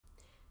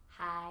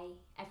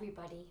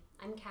everybody,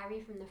 I'm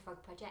Carrie from the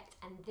Frog Project,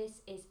 and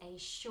this is a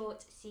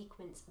short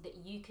sequence that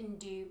you can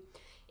do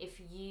if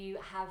you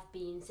have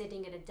been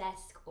sitting at a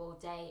desk all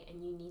day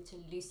and you need to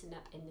loosen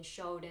up in the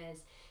shoulders,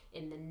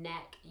 in the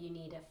neck. You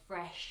need a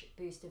fresh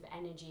boost of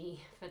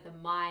energy for the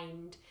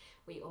mind.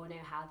 We all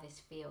know how this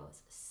feels.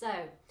 So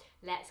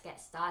let's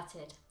get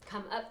started.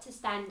 Come up to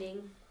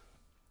standing.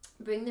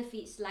 Bring the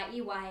feet slightly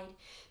wide,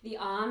 the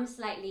arms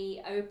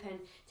slightly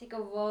open. Take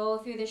a roll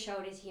through the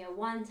shoulders here,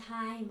 1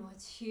 time or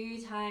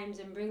 2 times,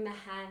 and bring the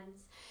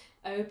hands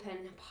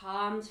open,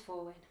 palms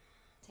forward.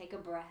 Take a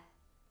breath.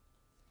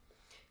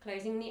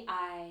 Closing the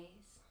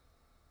eyes.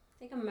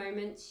 Take a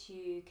moment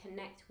to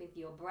connect with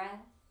your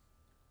breath.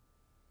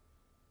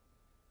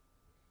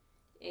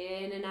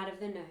 In and out of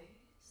the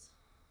nose.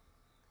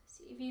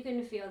 See if you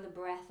can feel the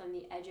breath on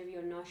the edge of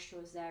your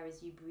nostrils there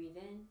as you breathe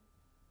in.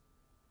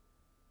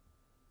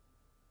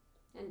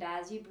 And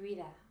as you breathe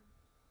out,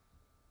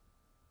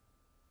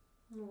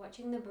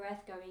 watching the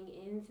breath going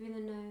in through the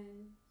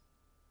nose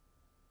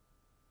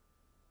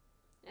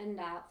and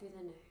out through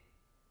the nose.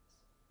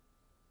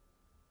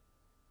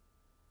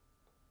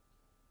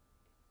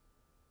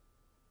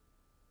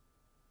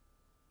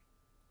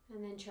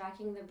 And then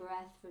tracking the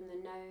breath from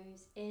the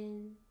nose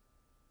in,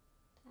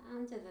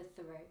 down to the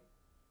throat,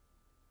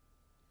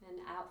 and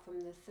out from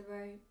the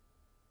throat,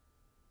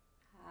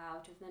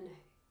 out of the nose.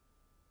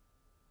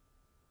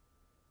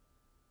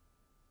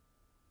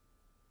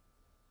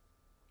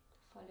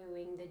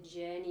 Following the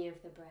journey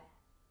of the breath,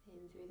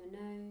 in through the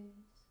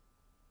nose,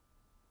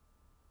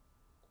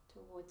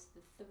 towards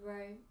the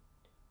throat,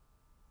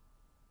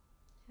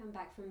 and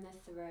back from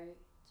the throat,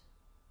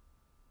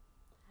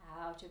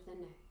 out of the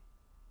nose.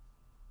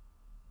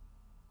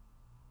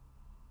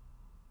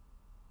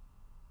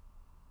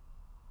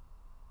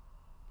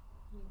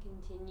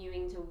 And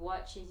continuing to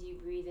watch as you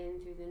breathe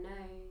in through the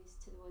nose,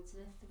 towards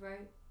the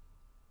throat,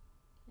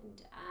 and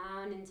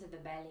down into the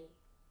belly.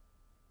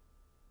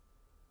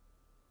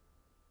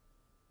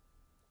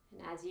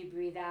 And as you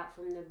breathe out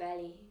from the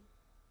belly,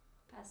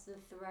 past the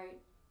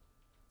throat,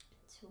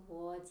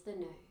 towards the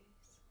nose.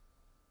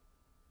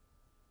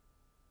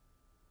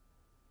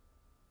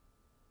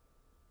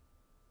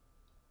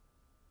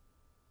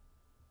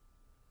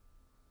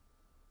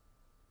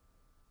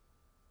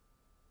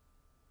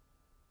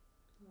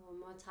 One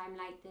more time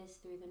like this,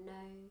 through the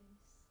nose,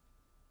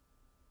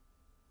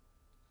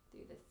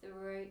 through the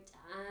throat,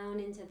 down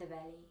into the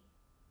belly.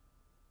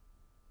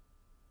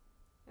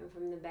 And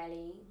from the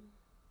belly,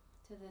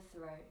 to the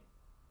throat,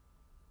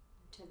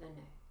 to the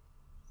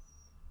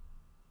nose.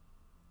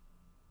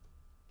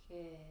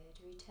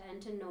 Good. Return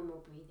to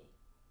normal breathing.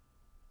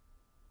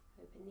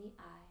 Open the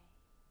eye.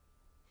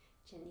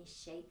 Gently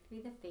shake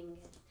through the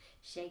fingers,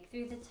 shake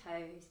through the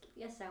toes.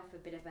 Give yourself a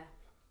bit of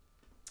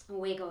a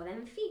wiggle.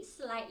 Then feet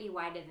slightly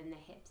wider than the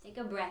hips. Take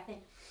a breath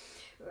in.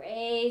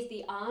 Raise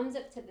the arms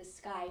up to the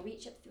sky.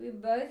 Reach up through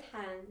both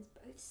hands,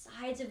 both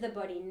sides of the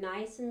body,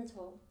 nice and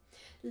tall.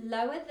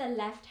 Lower the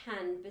left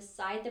hand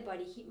beside the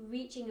body. Keep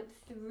reaching up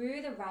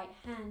through the right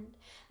hand.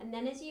 And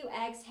then as you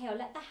exhale,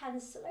 let the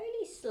hands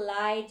slowly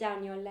slide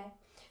down your leg.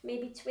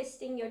 Maybe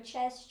twisting your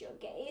chest, your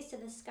gaze to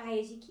the sky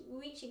as you keep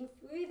reaching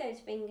through those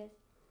fingers.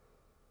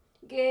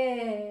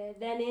 Good.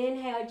 Then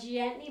inhale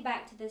gently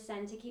back to the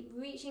center. Keep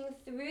reaching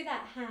through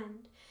that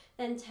hand.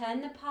 Then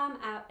turn the palm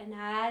out, and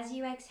as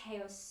you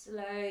exhale,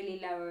 slowly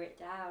lower it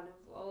down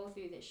and roll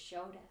through the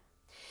shoulder.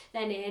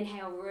 Then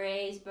inhale,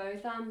 raise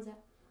both arms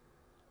up.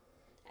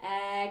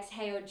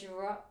 Exhale,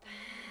 drop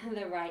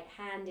the right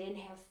hand.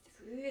 Inhale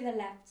through the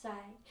left side.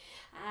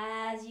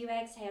 As you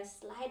exhale,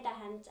 slide the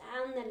hand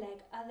down the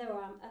leg, other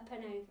arm up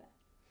and over.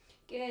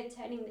 Good,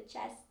 turning the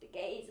chest, the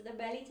gaze, the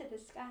belly to the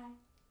sky.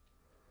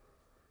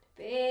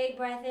 Big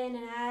breath in,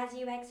 and as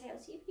you exhale,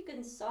 see if you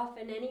can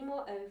soften any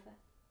more over.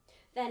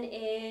 Then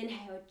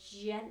inhale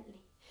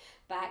gently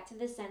back to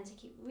the center.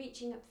 Keep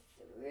reaching up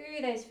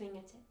through those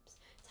fingertips.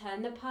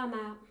 Turn the palm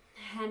out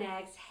and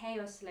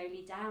exhale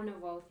slowly down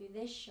and roll through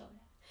this shoulder.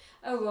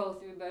 A roll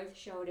through both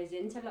shoulders.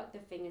 Interlock the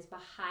fingers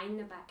behind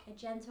the back. A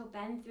gentle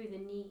bend through the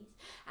knees.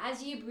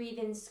 As you breathe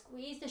in,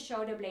 squeeze the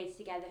shoulder blades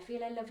together.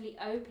 Feel a lovely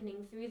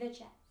opening through the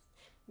chest.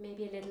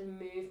 Maybe a little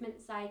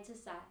movement side to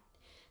side.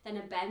 Then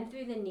a bend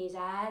through the knees.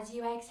 As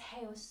you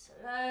exhale,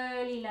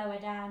 slowly lower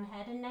down.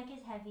 Head and neck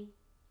is heavy.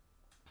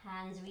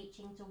 Hands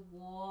reaching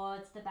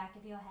towards the back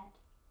of your head.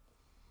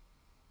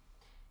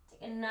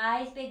 Take a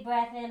nice big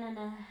breath in and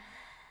a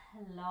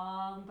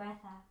long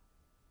breath out.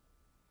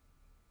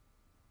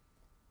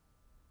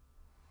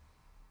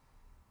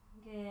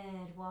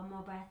 Good. One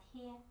more breath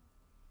here.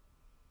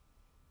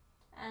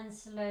 And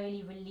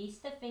slowly release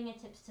the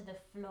fingertips to the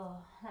floor.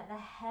 Let the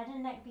head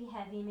and neck be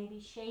heavy, maybe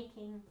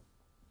shaking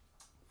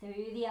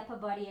through the upper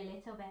body a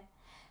little bit.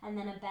 And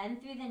then a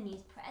bend through the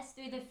knees, press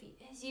through the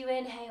feet. As you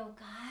inhale,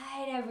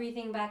 guide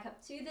everything back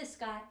up to the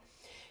sky.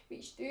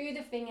 Reach through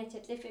the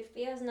fingertips. If it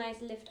feels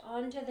nice, lift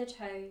onto the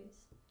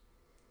toes.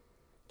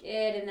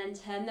 Good, and then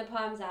turn the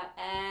palms out.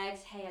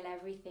 Exhale,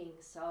 everything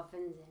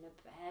softens in.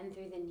 A bend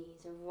through the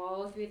knees, a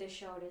roll through the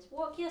shoulders.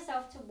 Walk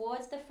yourself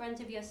towards the front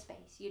of your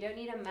space. You don't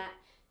need a mat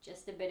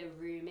Just a bit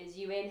of room. As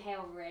you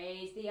inhale,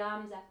 raise the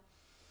arms up.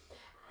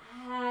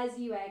 As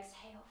you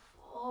exhale,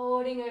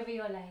 folding over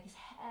your legs,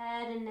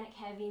 head and neck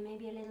heavy,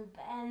 maybe a little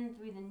bend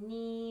through the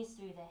knees,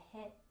 through the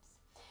hips.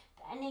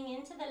 Bending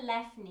into the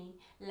left knee,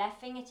 left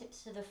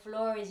fingertips to the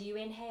floor as you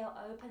inhale,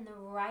 open the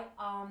right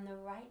arm, the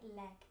right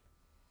leg.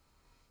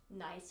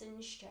 Nice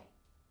and straight.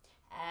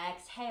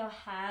 Exhale,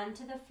 hand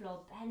to the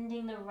floor,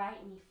 bending the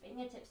right knee,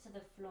 fingertips to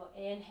the floor.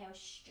 Inhale,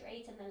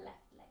 straighten the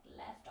left leg,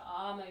 left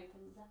arm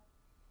opens up.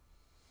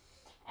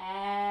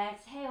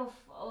 Exhale,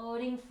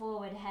 folding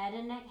forward, head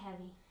and neck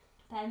heavy.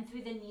 Bend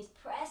through the knees,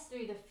 press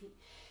through the feet.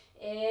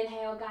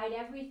 Inhale, guide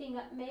everything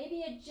up,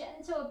 maybe a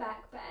gentle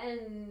back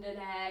bend. And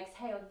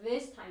exhale,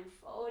 this time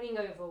folding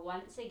over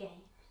once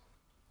again.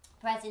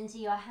 Press into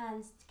your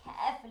hands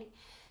carefully,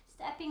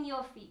 stepping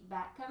your feet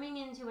back, coming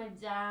into a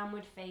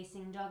downward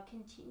facing dog.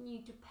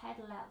 Continue to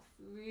pedal out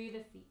through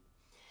the feet.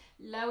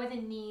 Lower the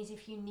knees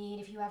if you need,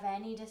 if you have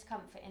any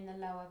discomfort in the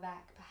lower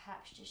back,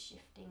 perhaps just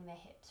shifting the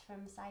hips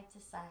from side to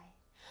side.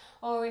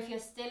 Or if you're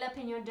still up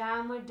in your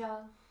downward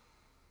dog,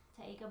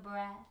 take a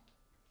breath.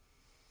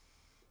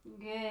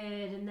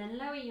 Good, and then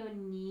lower your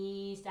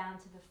knees down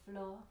to the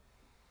floor.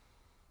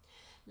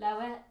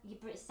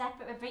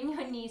 Bring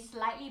your knees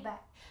slightly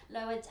back.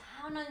 Lower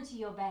down onto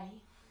your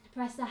belly.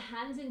 Press the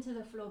hands into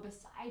the floor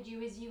beside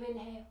you as you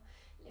inhale.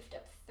 Lift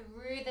up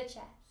through the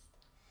chest.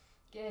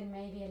 Good,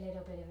 maybe a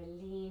little bit of a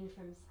lean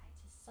from side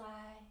to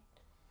side.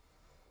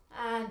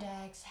 And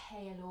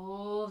exhale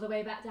all the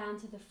way back down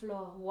to the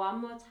floor. One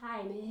more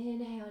time.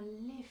 Inhale,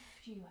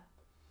 lift you up.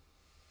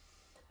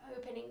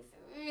 Opening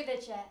through the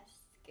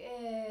chest.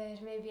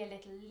 Good. Maybe a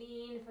little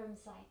lean from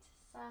side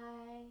to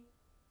side.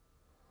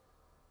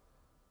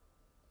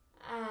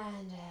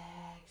 And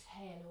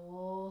exhale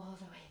all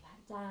the way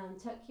back down.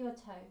 Tuck your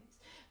toes.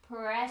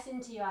 Press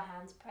into your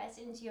hands. Press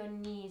into your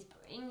knees.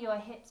 Bring your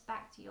hips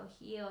back to your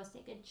heels.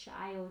 Take a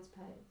child's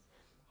pose.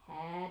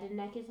 Head and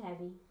neck is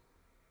heavy.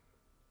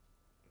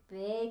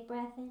 Big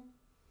breath in.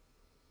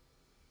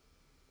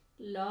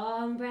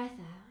 Long breath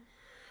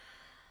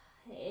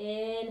out.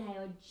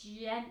 Inhale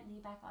gently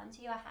back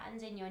onto your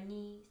hands and your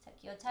knees. Tuck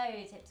your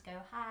toes, hips go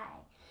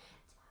high.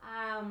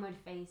 Downward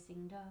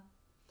facing dog.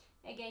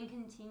 Again,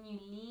 continue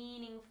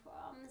leaning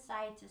from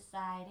side to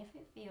side if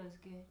it feels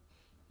good.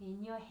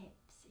 In your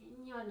hips,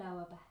 in your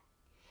lower back.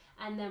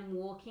 And then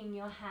walking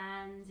your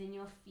hands and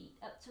your feet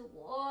up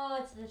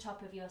towards the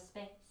top of your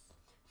space.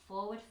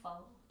 Forward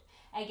fold.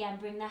 Again,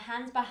 bring the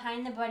hands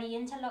behind the body,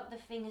 interlock the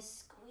fingers,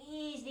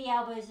 squeeze the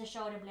elbows, the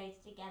shoulder blades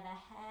together.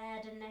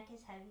 Head and neck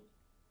is heavy.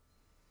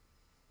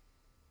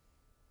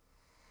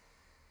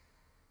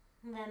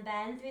 And then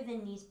bend through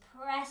the knees,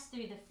 press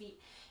through the feet.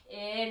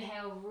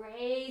 Inhale,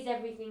 raise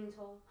everything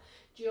tall.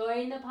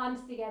 Join the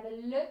palms together,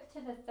 look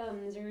to the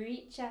thumbs,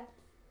 reach up.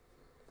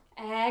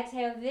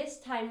 Exhale,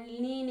 this time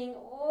leaning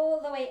all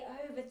the way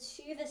over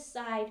to the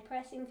side,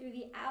 pressing through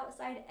the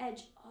outside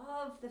edge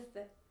of the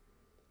foot.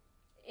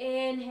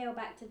 Inhale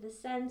back to the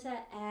center,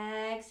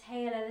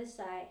 exhale other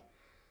side.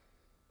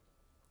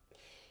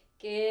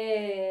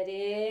 Good,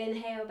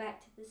 inhale back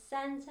to the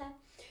center.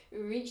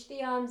 Reach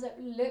the arms up,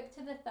 look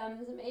to the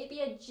thumbs, maybe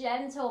a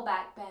gentle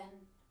back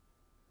bend.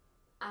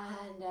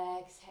 And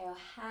exhale,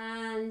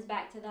 hands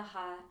back to the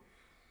heart,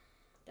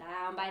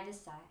 down by the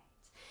sides.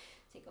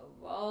 Take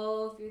a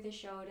roll through the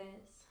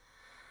shoulders.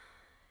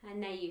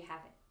 And there you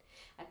have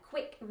it. A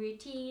quick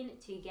routine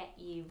to get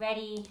you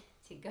ready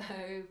to go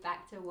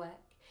back to work.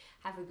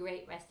 Have a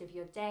great rest of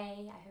your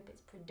day. I hope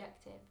it's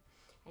productive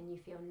and you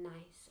feel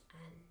nice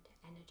and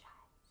energized.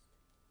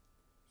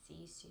 See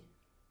you soon.